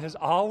God has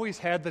always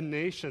had the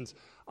nations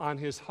on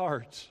his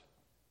heart,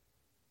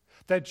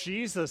 that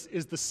Jesus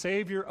is the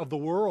Savior of the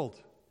world,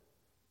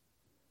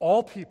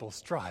 all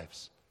peoples,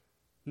 tribes,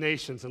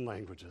 nations, and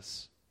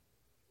languages,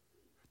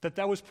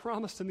 that was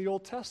promised in the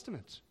Old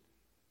Testament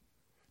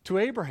to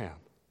Abraham.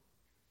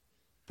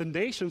 The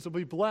nations will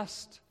be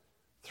blessed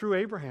through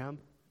Abraham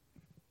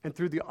and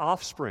through the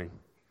offspring,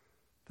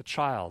 the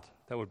child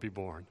that would be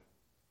born.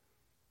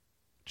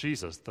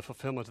 Jesus, the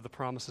fulfillment of the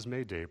promises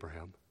made to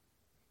Abraham.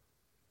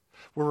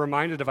 We're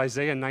reminded of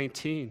Isaiah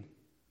 19.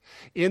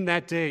 In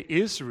that day,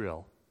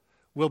 Israel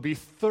will be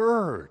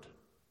third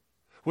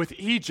with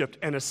Egypt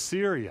and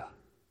Assyria.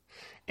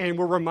 And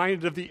we're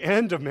reminded of the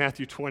end of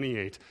Matthew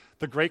 28,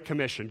 the Great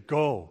Commission.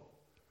 Go,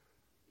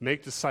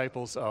 make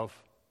disciples of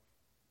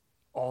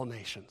all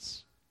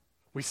nations.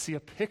 We see a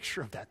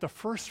picture of that, the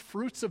first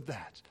fruits of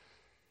that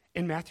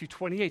in Matthew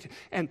 28.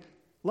 And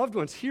loved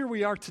ones, here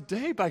we are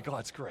today by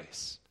God's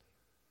grace,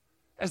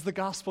 as the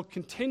gospel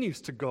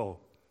continues to go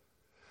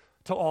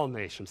to all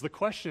nations. The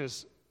question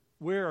is,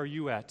 where are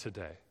you at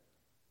today?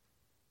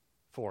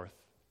 Fourth,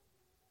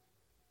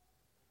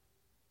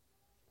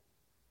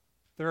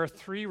 there are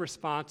three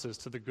responses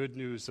to the good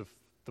news of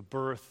the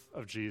birth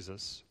of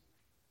Jesus: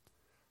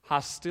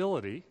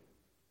 hostility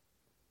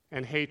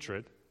and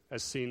hatred,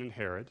 as seen in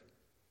Herod;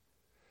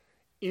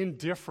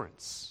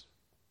 indifference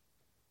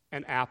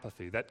and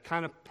apathy, that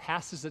kind of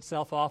passes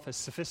itself off as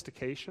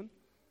sophistication,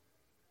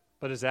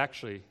 but is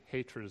actually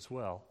hatred as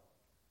well.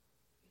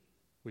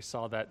 We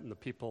saw that in the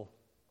people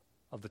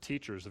of the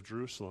teachers of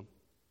Jerusalem.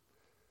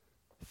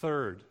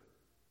 Third,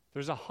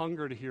 there's a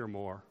hunger to hear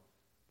more.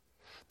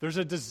 There's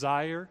a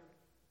desire,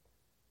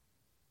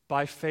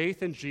 by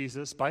faith in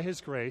Jesus, by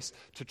his grace,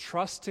 to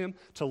trust him,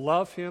 to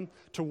love him,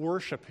 to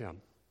worship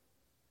him.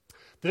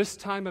 This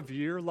time of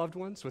year, loved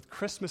ones, with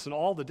Christmas and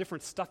all the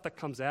different stuff that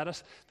comes at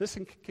us, this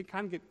can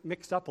kind of get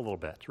mixed up a little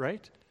bit,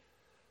 right?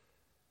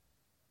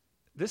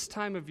 This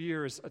time of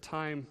year is a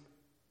time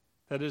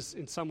that is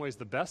in some ways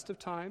the best of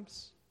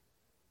times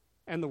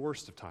and the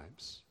worst of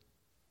times.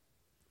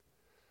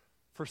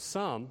 For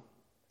some,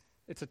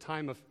 it's a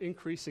time of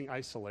increasing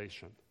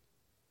isolation,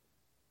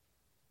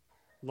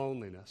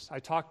 loneliness. I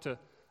talked to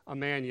a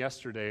man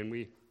yesterday,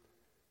 and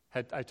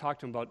I talked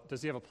to him about,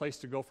 does he have a place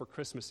to go for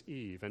Christmas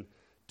Eve? And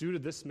due to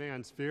this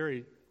man's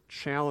very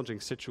challenging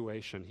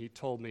situation, he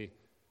told me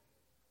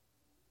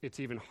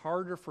it's even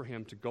harder for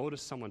him to go to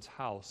someone's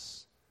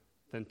house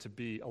than to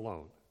be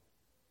alone.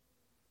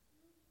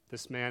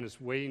 This man is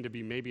waiting to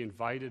be maybe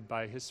invited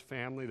by his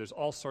family. There's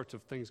all sorts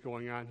of things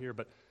going on here,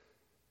 but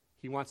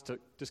he wants to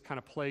just kind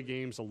of play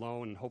games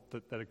alone and hope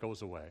that it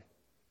goes away.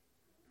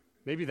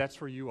 Maybe that's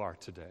where you are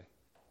today.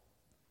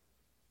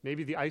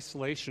 Maybe the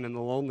isolation and the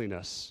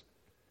loneliness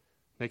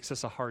makes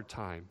this a hard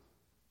time.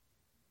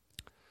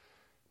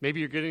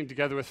 Maybe you're getting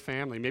together with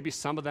family. Maybe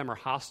some of them are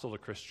hostile to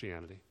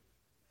Christianity.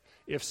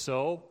 If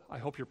so, I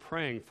hope you're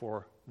praying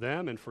for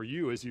them and for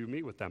you as you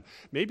meet with them.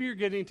 Maybe you're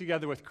getting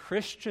together with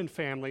Christian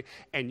family,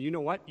 and you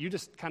know what? You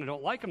just kind of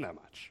don't like them that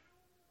much.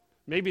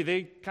 Maybe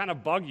they kind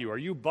of bug you, or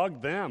you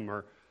bug them,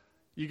 or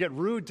you get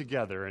rude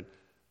together. And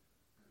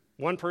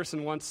one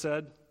person once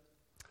said,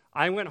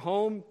 I went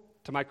home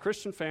to my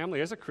Christian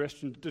family as a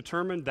Christian,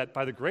 determined that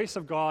by the grace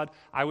of God,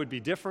 I would be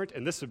different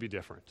and this would be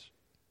different.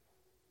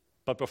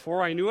 But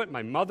before I knew it,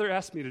 my mother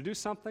asked me to do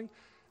something.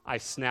 I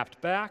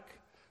snapped back.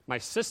 My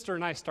sister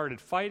and I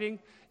started fighting.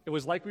 It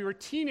was like we were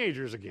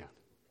teenagers again.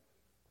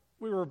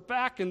 We were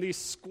back in these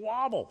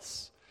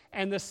squabbles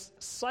and this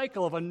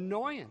cycle of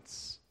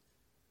annoyance.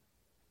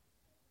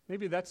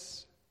 Maybe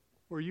that's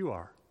where you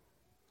are.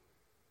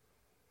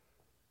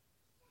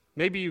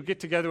 Maybe you get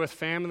together with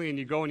family and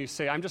you go and you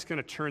say, I'm just going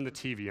to turn the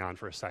TV on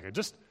for a second.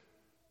 Just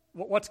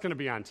what's going to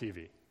be on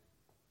TV?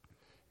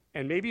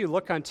 And maybe you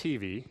look on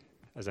TV,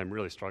 as I'm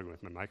really struggling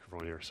with my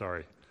microphone here,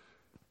 sorry.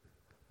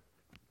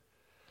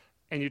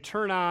 And you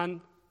turn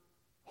on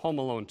Home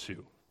Alone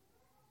 2.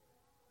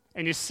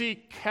 And you see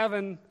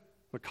Kevin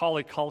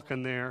Macaulay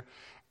Culkin there,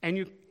 and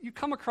you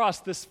come across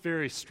this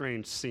very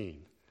strange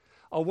scene.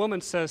 A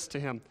woman says to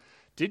him,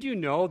 did you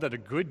know that a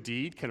good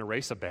deed can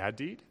erase a bad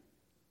deed?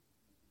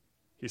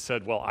 He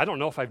said, well, I don't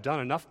know if I've done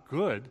enough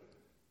good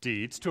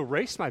deeds to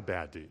erase my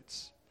bad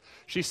deeds.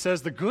 She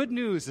says, the good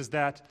news is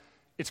that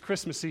it's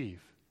Christmas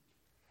Eve,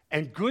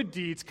 and good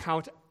deeds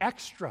count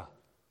extra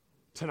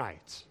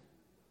tonight.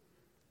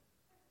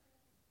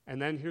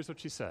 And then here's what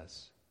she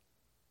says.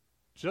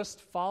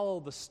 Just follow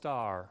the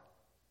star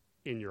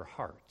in your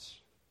heart.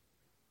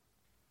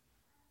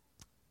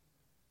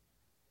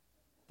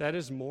 That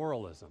is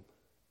moralism.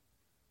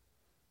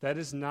 That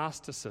is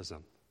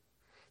Gnosticism.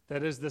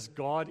 That is this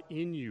God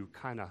in you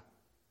kind of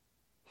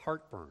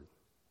heartburn.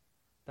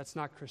 That's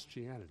not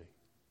Christianity.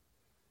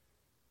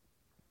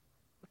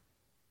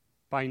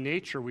 By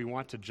nature, we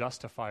want to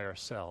justify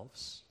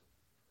ourselves.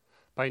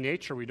 By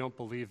nature, we don't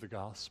believe the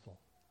gospel.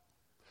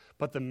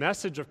 But the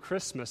message of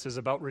Christmas is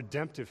about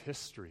redemptive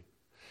history.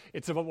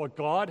 It's about what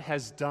God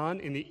has done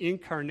in the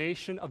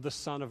incarnation of the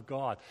Son of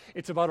God.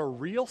 It's about a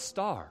real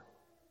star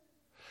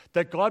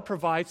that God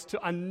provides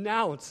to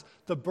announce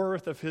the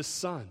birth of his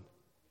Son.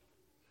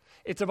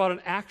 It's about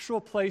an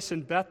actual place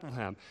in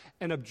Bethlehem,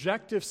 an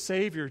objective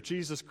Savior,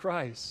 Jesus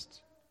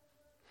Christ.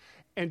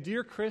 And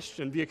dear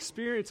Christian, the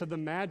experience of the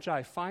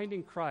Magi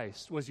finding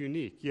Christ was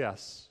unique,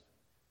 yes.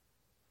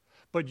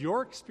 But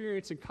your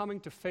experience in coming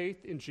to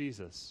faith in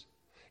Jesus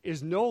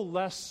is no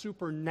less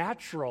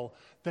supernatural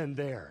than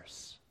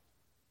theirs.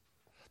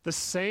 The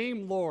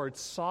same Lord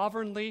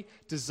sovereignly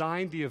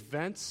designed the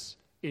events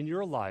in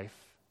your life,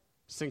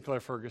 Sinclair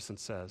Ferguson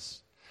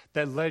says,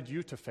 that led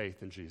you to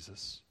faith in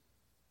Jesus.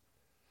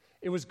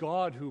 It was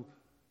God who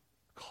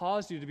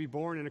caused you to be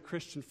born in a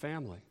Christian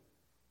family,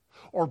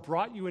 or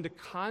brought you into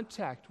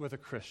contact with a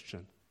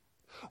Christian,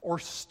 or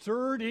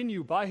stirred in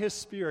you by his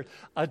Spirit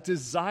a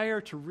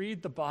desire to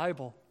read the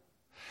Bible,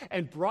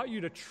 and brought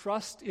you to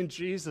trust in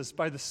Jesus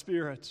by the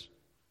Spirit.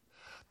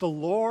 The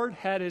Lord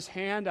had his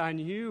hand on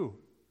you,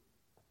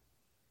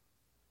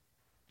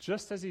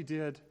 just as he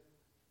did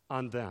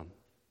on them.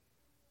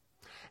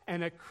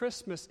 And at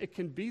Christmas, it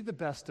can be the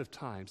best of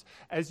times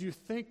as you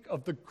think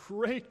of the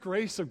great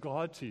grace of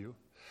God to you,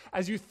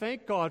 as you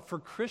thank God for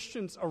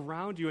Christians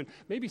around you and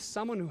maybe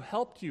someone who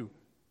helped you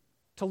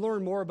to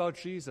learn more about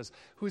Jesus,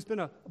 who's been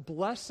a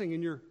blessing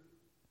in your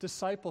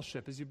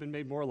discipleship as you've been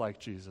made more like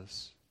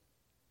Jesus.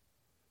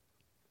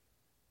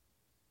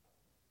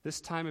 This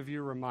time of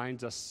year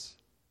reminds us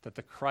that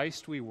the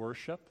Christ we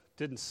worship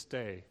didn't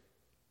stay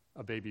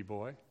a baby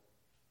boy.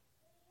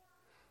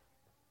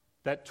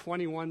 That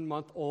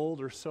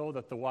 21-month-old or so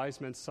that the wise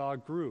men saw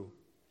grew.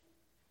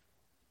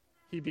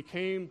 He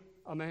became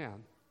a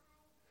man.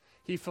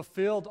 He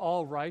fulfilled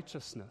all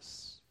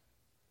righteousness.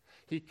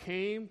 He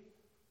came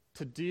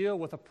to deal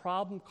with a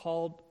problem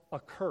called a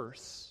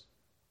curse,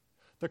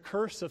 the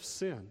curse of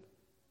sin.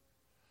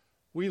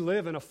 We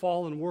live in a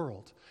fallen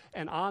world,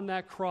 and on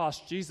that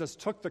cross, Jesus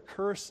took the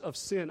curse of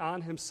sin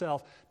on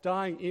himself,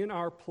 dying in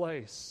our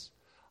place.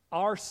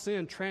 Our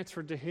sin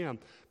transferred to him.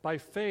 By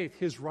faith,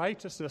 his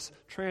righteousness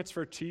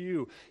transferred to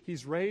you.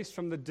 He's raised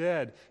from the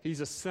dead. He's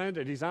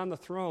ascended. He's on the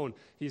throne.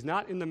 He's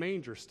not in the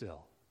manger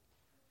still.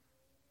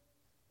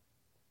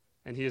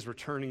 And he is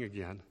returning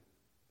again.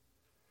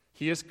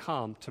 He has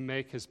come to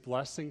make his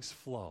blessings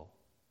flow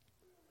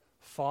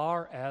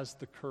far as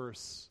the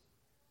curse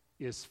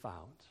is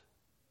found.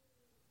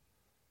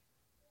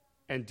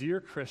 And dear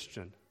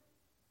Christian,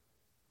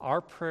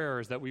 our prayer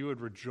is that we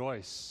would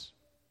rejoice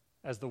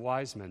as the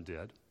wise men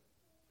did,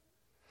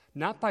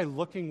 not by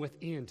looking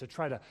within to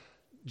try to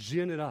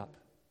gin it up,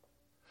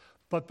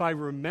 but by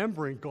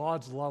remembering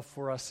God's love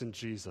for us in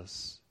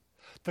Jesus.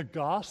 The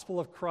gospel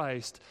of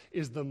Christ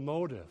is the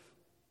motive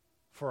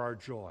for our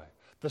joy.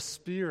 The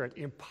Spirit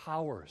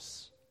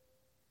empowers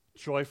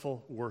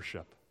joyful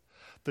worship.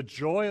 The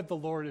joy of the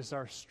Lord is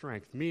our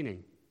strength,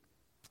 meaning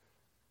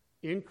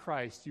in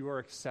Christ you are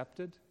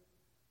accepted,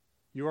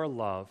 you are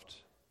loved,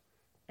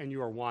 and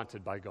you are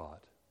wanted by God.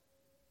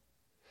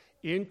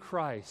 In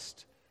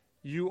Christ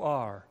you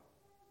are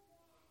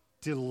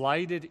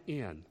delighted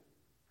in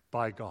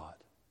by God.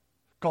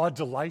 God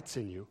delights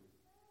in you.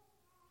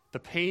 The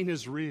pain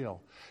is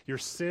real. Your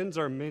sins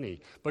are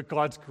many, but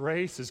God's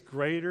grace is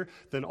greater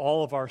than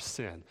all of our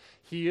sin.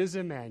 He is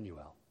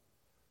Emmanuel,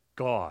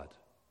 God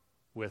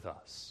with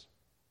us.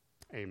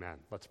 Amen.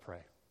 Let's pray.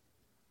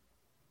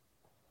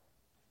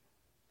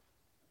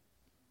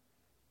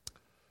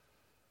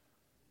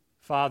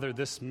 Father,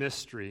 this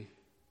mystery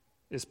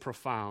is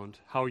profound,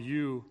 how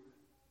you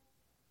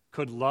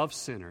could love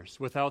sinners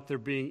without there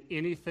being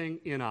anything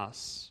in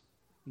us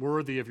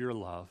worthy of your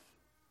love.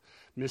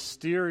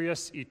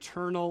 Mysterious,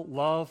 eternal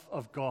love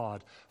of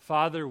God.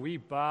 Father, we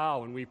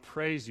bow and we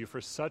praise you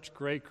for such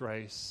great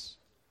grace.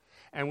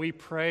 And we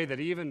pray that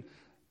even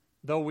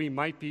though we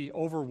might be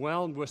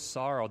overwhelmed with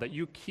sorrow, that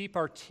you keep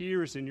our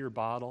tears in your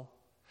bottle,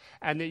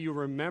 and that you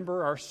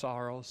remember our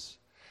sorrows,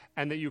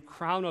 and that you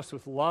crown us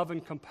with love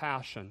and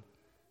compassion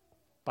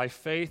by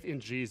faith in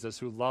Jesus,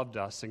 who loved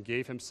us and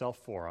gave himself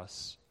for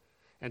us.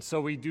 And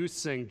so we do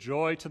sing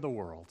joy to the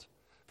world,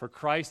 for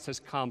Christ has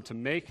come to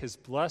make his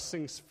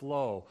blessings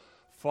flow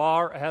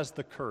far as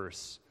the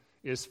curse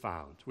is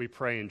found. We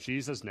pray in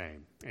Jesus'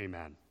 name,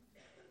 amen.